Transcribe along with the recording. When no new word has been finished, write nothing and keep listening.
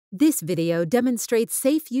This video demonstrates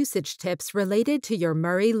safe usage tips related to your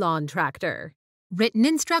Murray lawn tractor. Written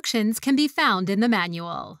instructions can be found in the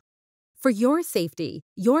manual. For your safety,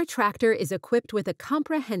 your tractor is equipped with a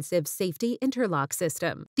comprehensive safety interlock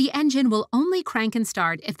system. The engine will only crank and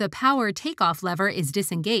start if the power takeoff lever is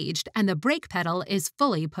disengaged and the brake pedal is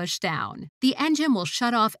fully pushed down. The engine will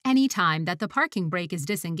shut off any time that the parking brake is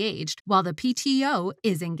disengaged while the PTO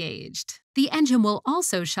is engaged. The engine will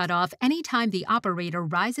also shut off any time the operator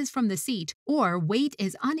rises from the seat or weight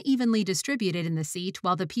is unevenly distributed in the seat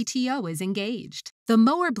while the PTO is engaged. The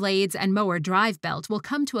mower blades and mower drive belt will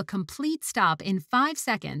come to a complete stop in 5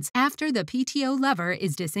 seconds after the PTO lever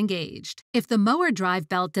is disengaged. If the mower drive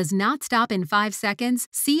belt does not stop in 5 seconds,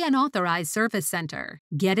 see an authorized service center.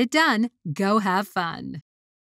 Get it done. Go have fun.